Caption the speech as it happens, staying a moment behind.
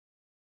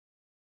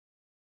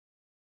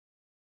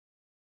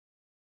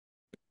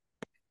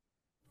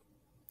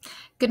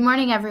Good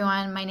morning,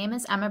 everyone. My name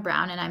is Emma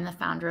Brown, and I'm the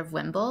founder of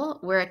Whimble.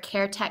 We're a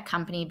care tech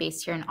company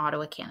based here in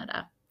Ottawa,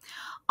 Canada.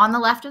 On the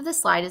left of the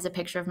slide is a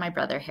picture of my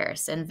brother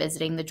Harrison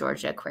visiting the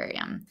Georgia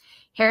Aquarium.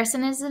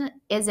 Harrison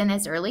is in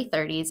his early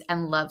 30s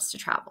and loves to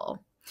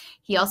travel.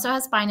 He also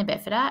has spina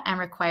bifida and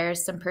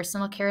requires some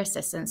personal care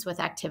assistance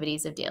with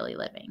activities of daily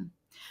living.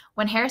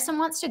 When Harrison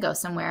wants to go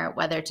somewhere,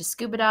 whether to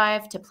scuba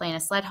dive, to play in a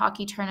sled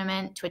hockey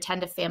tournament, to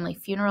attend a family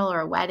funeral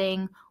or a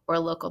wedding, or a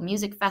local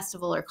music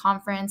festival or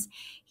conference,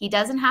 he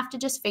doesn't have to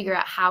just figure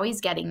out how he's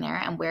getting there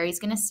and where he's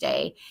going to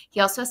stay. He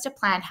also has to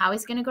plan how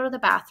he's going to go to the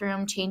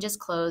bathroom, change his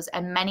clothes,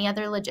 and many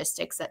other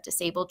logistics that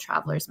disabled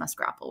travelers must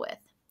grapple with.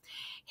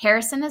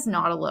 Harrison is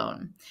not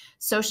alone.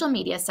 Social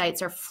media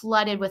sites are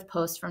flooded with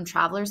posts from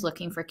travelers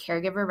looking for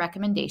caregiver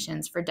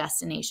recommendations for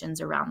destinations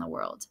around the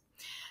world.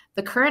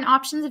 The current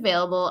options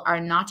available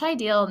are not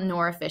ideal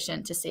nor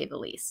efficient, to say the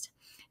least.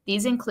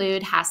 These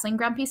include hassling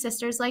grumpy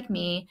sisters like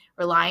me,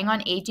 relying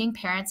on aging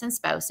parents and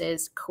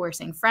spouses,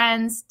 coercing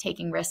friends,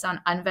 taking risks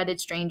on unvetted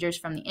strangers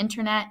from the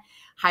internet,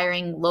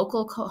 hiring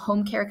local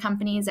home care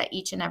companies at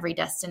each and every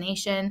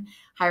destination,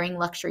 hiring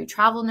luxury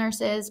travel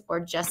nurses,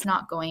 or just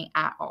not going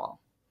at all.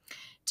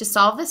 To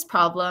solve this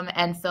problem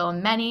and fill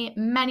many,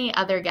 many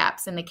other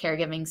gaps in the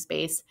caregiving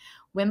space,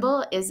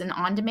 Whimble is an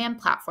on-demand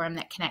platform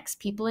that connects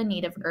people in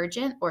need of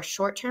urgent or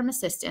short-term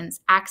assistance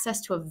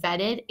access to a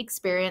vetted,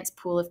 experienced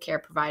pool of care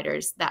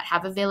providers that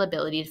have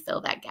availability to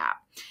fill that gap.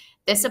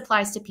 This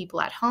applies to people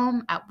at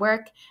home, at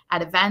work,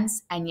 at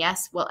events, and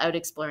yes, while out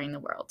exploring the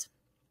world.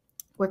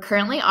 We're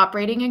currently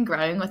operating and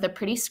growing with a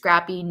pretty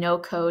scrappy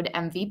no-code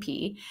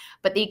MVP,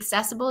 but the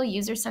accessible,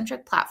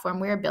 user-centric platform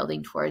we are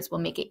building towards will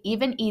make it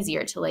even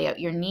easier to lay out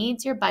your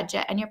needs, your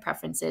budget, and your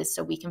preferences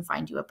so we can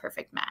find you a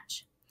perfect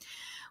match.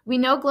 We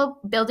know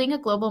building a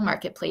global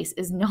marketplace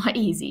is not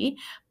easy,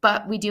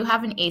 but we do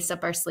have an ace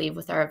up our sleeve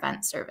with our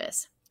event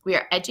service. We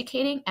are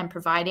educating and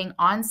providing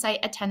on-site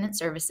attendance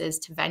services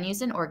to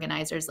venues and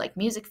organizers like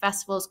music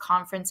festivals,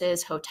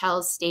 conferences,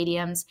 hotels,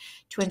 stadiums,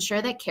 to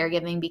ensure that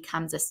caregiving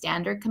becomes a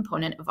standard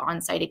component of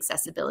on-site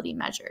accessibility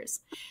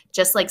measures,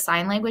 just like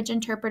sign language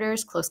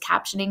interpreters, closed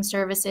captioning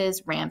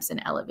services, ramps,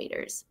 and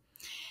elevators.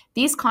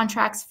 These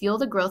contracts fuel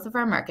the growth of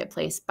our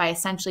marketplace by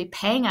essentially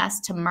paying us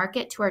to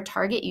market to our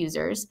target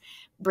users,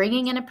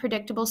 bringing in a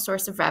predictable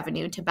source of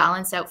revenue to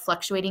balance out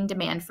fluctuating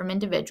demand from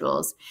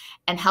individuals,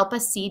 and help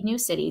us seed new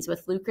cities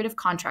with lucrative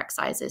contract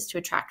sizes to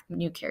attract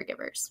new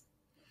caregivers.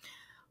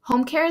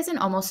 Home care is an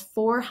almost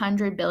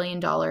 $400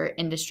 billion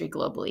industry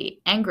globally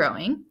and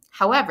growing.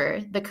 However,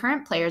 the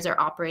current players are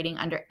operating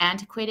under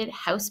antiquated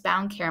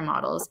housebound care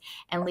models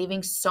and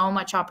leaving so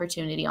much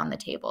opportunity on the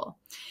table.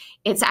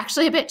 It's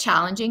actually a bit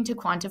challenging to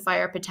quantify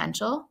our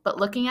potential, but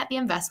looking at the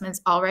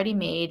investments already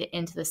made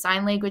into the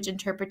sign language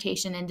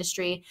interpretation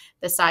industry,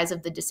 the size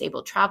of the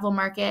disabled travel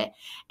market,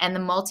 and the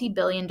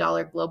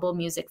multi-billion-dollar global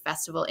music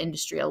festival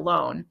industry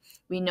alone,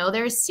 we know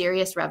there is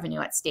serious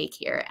revenue at stake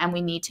here, and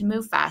we need to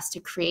move fast to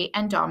create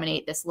and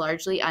dominate this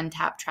largely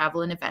untapped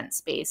travel and event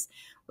space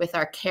with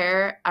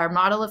our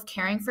model of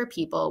caring for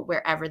people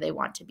wherever they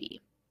want to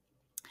be.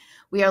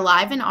 We are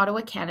live in Ottawa,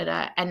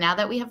 Canada, and now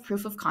that we have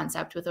proof of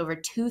concept with over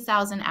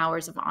 2,000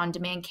 hours of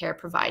on-demand care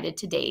provided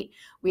to date,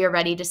 we are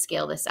ready to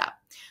scale this up.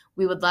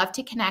 We would love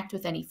to connect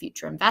with any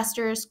future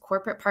investors,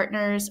 corporate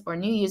partners, or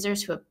new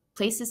users who have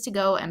places to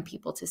go and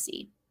people to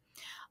see.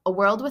 A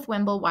world with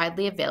Whimble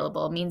widely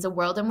available means a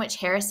world in which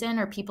Harrison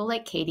or people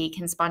like Katie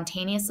can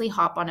spontaneously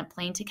hop on a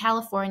plane to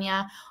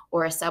California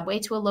or a subway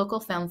to a local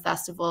film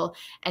festival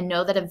and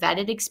know that a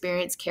vetted,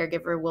 experienced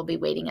caregiver will be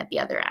waiting at the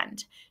other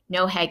end.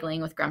 No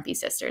haggling with grumpy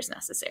sisters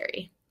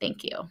necessary.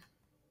 Thank you.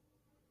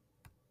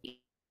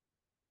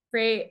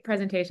 Great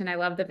presentation. I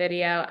love the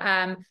video.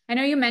 I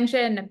know you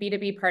mentioned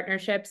B2B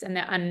partnerships and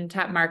the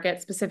untapped market,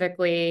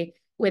 specifically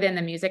within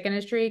the music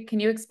industry. Can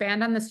you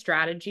expand on the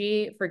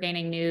strategy for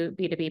gaining new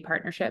B2B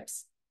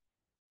partnerships?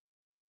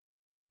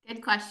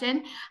 Good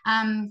question.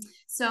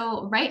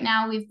 So right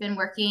now we've been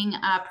working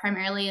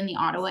primarily in the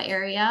Ottawa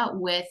area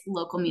with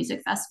local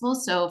music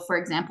festivals. So for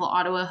example,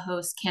 Ottawa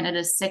hosts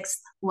Canada's 6th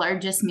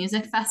largest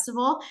music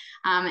festival,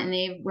 and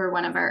they were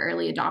one of our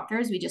early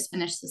adopters. We just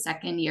finished the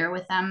 2nd year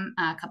with them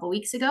a couple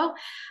weeks ago.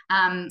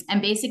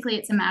 And basically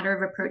it's a matter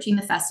of approaching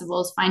the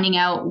festivals, finding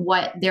out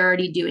what they're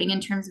already doing in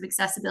terms of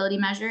accessibility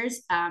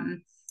measures.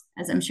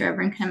 As I'm sure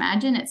everyone can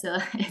imagine, it's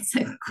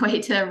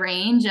quite a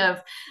range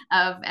of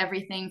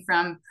everything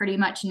from pretty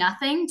much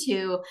nothing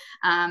to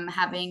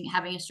having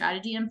a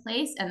strategy in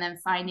place and then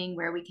finding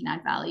where we can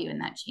add value in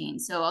that chain.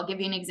 So I'll give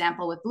you an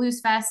example with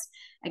Blues Fest,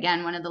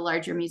 again, one of the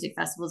larger music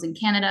festivals in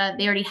Canada.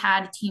 They already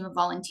had a team of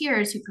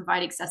volunteers who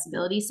provide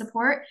accessibility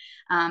support.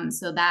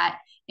 So that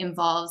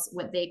involves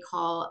what they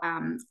call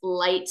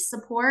light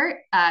support.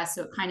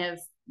 So kind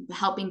of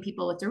helping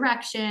people with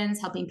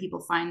directions, helping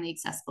people find the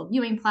accessible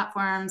viewing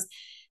platforms.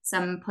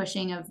 some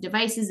pushing of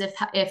devices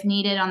if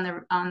needed on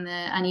the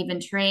uneven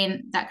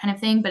terrain, that kind of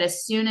thing. But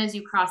as soon as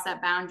you cross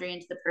that boundary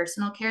into the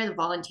personal care, the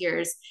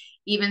volunteers,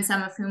 even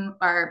some of whom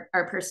are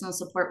personal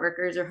support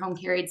workers or home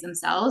care aides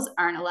themselves,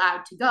 aren't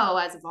allowed to go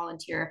as a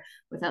volunteer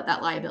without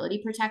that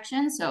liability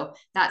protection. So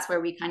that's where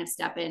we kind of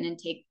step in and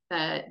take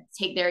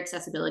their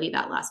accessibility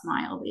that last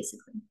mile,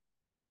 basically.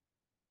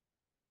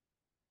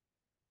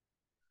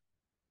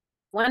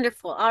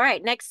 Wonderful. All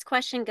right. Next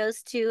question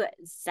goes to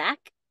Zach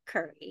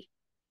Curry.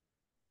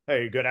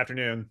 Hey, good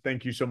afternoon.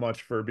 Thank you so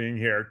much for being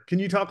here. Can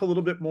you talk a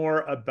little bit more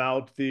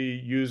about the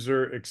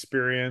user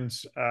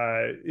experience?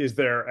 Is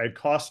there a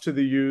cost to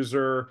the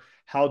user?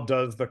 How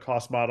does the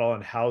cost model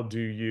and how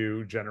do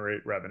you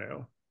generate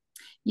revenue?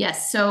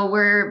 Yes, so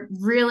we're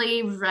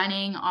really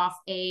running off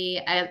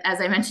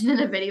as I mentioned in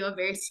the video, a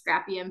very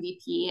scrappy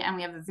MVP, and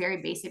we have a very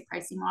basic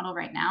pricing model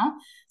right now.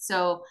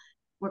 So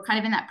we're kind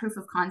of in that proof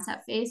of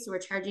concept phase. So we're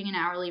charging an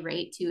hourly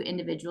rate to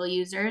individual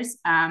users.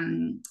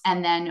 And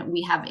then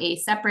we have a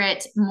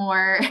separate,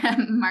 more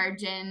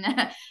margin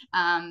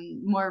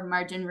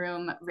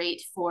room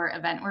rate for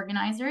event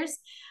organizers.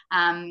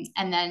 And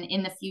then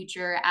in the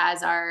future,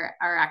 as our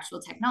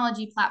actual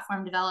technology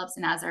platform develops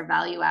and as our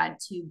value add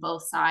to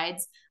both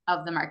sides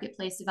of the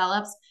marketplace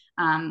develops,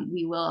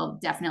 we will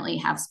definitely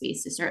have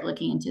space to start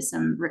looking into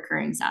some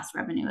recurring SaaS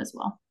revenue as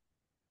well.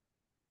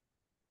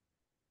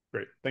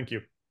 Great. Thank you.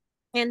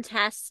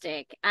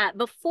 Fantastic.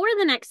 Before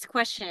the next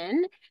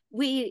question,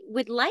 we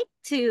would like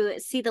to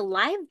see the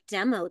live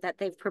demo that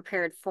they've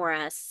prepared for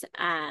us.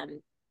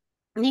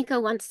 Nico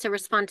wants to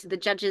respond to the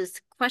judge's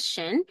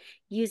question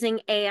using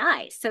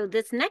AI. So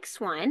this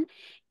next one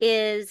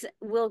is,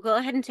 we'll go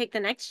ahead and take the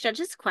next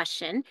judge's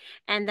question,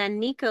 and then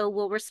Nico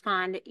will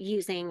respond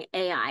using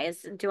AI.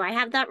 Do I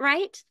have that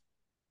right?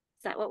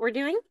 Is that what we're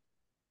doing?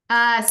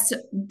 So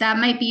that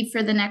might be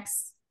for the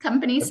next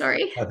company.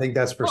 Sorry. I think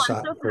that's for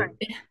I'm so sorry.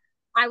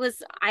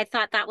 I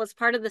thought that was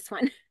part of this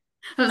one.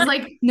 I was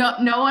like, no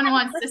one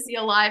wants to see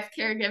a live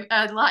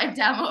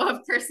demo of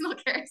personal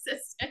care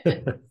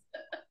assistant.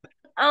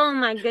 Oh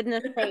my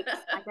goodness sakes.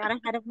 I got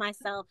ahead of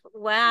myself.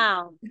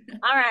 Wow.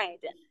 All right.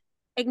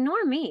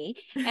 Ignore me.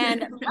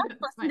 And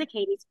let's listen to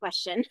Katie's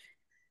question.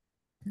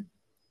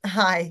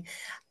 Hi.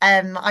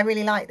 I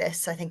really like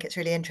this. I think it's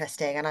really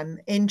interesting, and I'm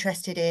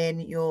interested in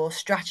your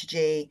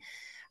strategy.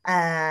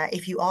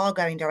 If you are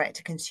going direct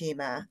to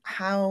consumer,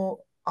 how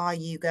are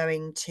you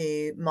going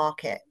to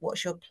market?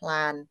 What's your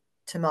plan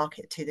to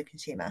market to the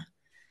consumer?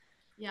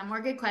 Yeah, more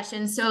good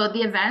questions. So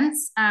the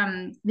events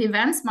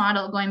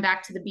model, going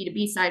back to the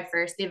B2B side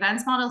first, the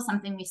events model is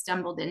something we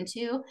stumbled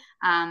into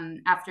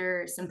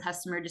after some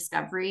customer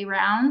discovery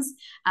rounds.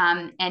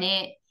 And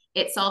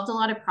it solved a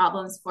lot of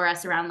problems for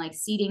us around like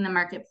seeding the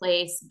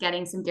marketplace,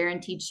 getting some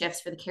guaranteed shifts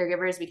for the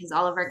caregivers, because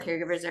all of our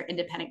caregivers are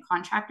independent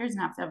contractors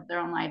and have to have their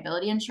own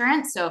liability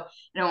insurance. So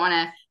I don't want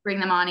to bring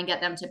them on and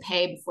get them to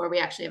pay before we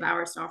actually have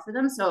hours to offer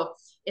them. So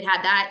it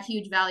had that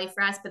huge value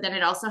for us, but then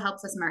it also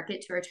helps us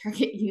market to our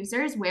target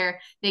users, where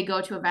they go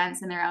to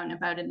events and they're out and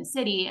about in the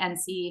city and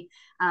see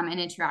and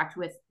interact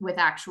with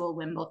actual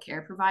Whimble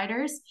care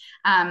providers.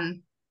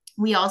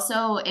 We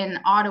also, in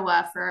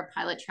Ottawa, for our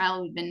pilot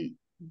trial, we've been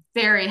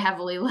very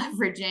heavily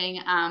leveraging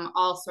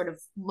all sort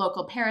of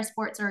local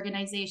parasports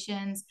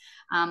organizations,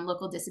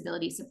 local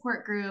disability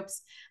support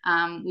groups.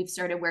 We've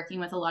started working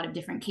with a lot of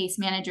different case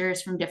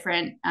managers from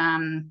different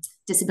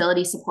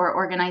disability support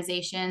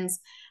organizations.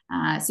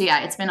 So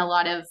yeah, it's been a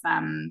lot of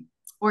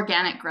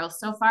organic growth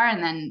so far.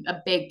 And then a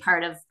big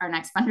part of our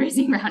next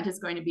fundraising round is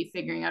going to be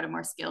figuring out a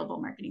more scalable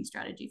marketing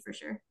strategy for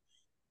sure.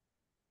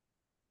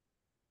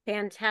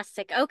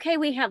 Fantastic. Okay,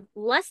 we have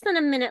less than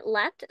a minute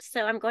left,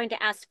 so I'm going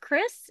to ask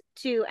Chris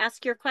to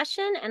ask your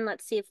question, and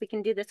let's see if we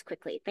can do this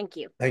quickly. Thank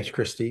you. Thanks,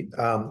 Christy.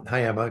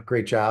 Hi, Emma.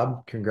 Great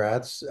job.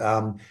 Congrats.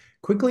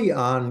 Quickly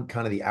on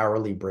kind of the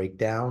hourly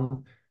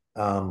breakdown,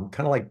 kind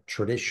of like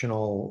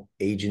traditional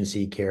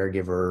agency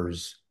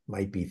caregivers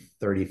might be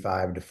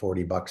 35 to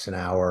 40 bucks an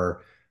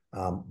hour.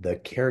 The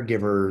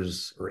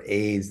caregivers or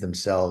aides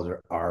themselves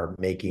are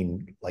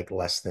making like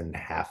less than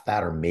half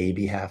that, or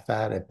maybe half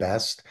that at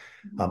best.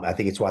 I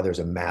think it's why there's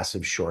a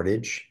massive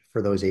shortage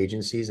for those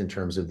agencies in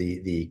terms of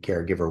the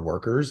caregiver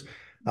workers.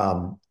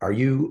 Are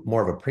you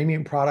more of a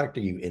premium product?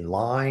 Are you in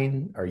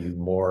line? Are you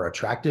more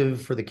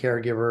attractive for the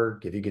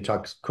caregiver? If you could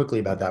talk quickly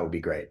about that, would be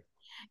great.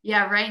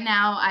 Yeah, right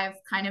now I've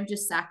kind of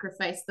just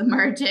sacrificed the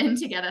margin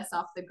to get us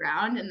off the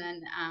ground, and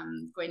then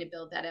going to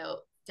build that out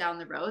down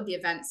the road. The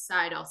events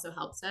side also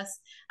helps us.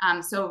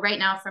 So right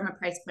now, from a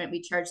price point,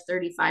 we charge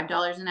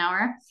 $35 an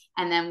hour,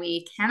 and then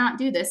we cannot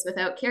do this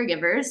without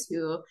caregivers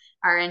who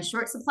are in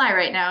short supply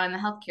right now in the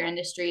healthcare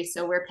industry.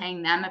 So we're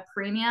paying them a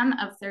premium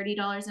of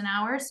 $30 an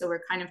hour. So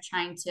we're kind of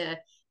trying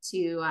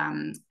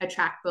to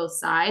attract both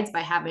sides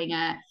by having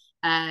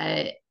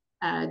a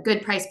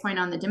good price point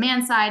on the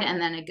demand side, and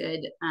then a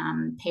good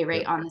pay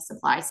rate on the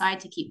supply side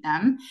to keep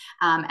them.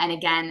 And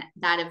again,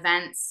 that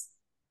events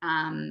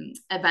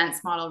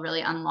events model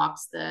really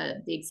unlocks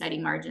the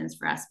exciting margins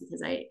for us,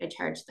 because I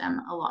charge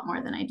them a lot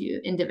more than I do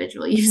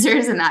individual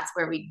users, and that's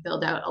where we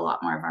build out a lot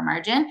more of our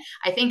margin.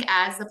 I think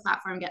as the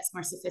platform gets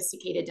more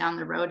sophisticated down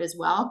the road as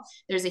well,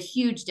 there's a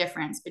huge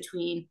difference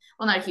between,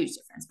 well, not a huge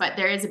difference, but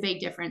there is a big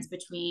difference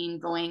between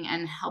going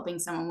and helping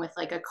someone with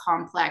like a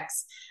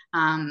complex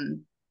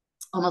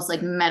almost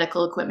like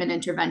medical equipment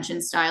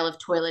intervention style of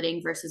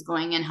toileting versus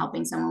going and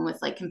helping someone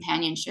with like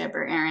companionship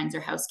or errands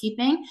or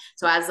housekeeping.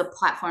 So as the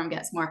platform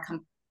gets more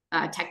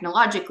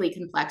technologically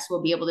complex,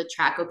 we'll be able to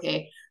track,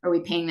 okay, are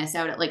we paying this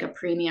out at like a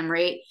premium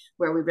rate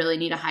where we really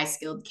need a high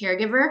skilled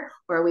caregiver,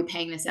 or are we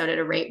paying this out at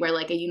a rate where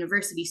like a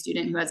university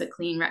student who has a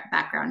clean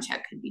background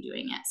check could be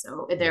doing it?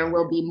 So there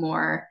will be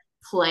more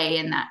play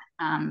in that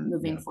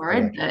moving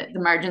forward. The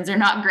margins are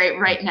not great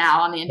right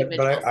now on the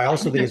individual but I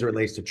also think as it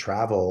relates to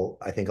travel,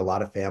 I think a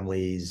lot of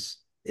families,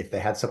 if they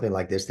had something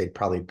like this, they'd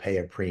probably pay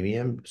a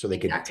premium so they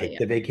could take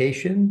the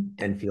vacation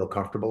and feel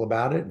comfortable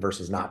about it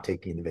versus not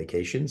taking the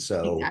vacation.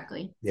 So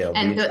exactly. Yeah,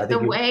 and the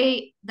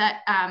way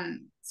that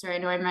sorry, I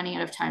know I'm running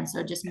out of time,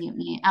 so just mute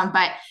me.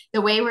 But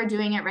the way we're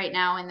doing it right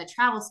now in the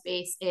travel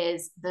space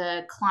is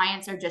the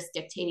clients are just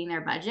dictating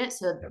their budget.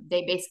 So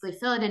they basically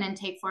fill out an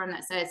intake form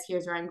that says,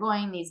 here's where I'm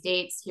going, these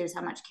dates, here's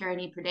how much care I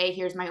need per day,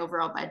 here's my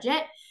overall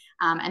budget.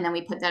 And then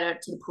we put that out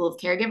to the pool of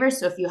caregivers.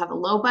 So if you have a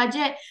low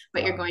budget,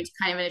 but you're going to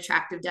kind of an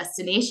attractive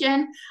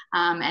destination,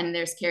 and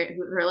there's care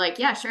who are like,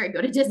 yeah, sure, I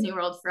go to Disney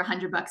World for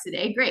 $100 a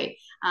day, great.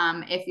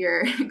 If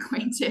you're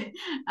going to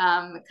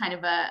kind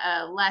of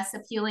a less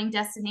appealing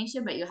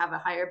destination, but you have a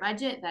higher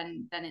budget,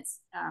 then it's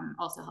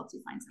also helps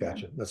you find something.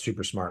 Gotcha. That's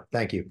super smart.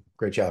 Thank you.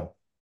 Great job.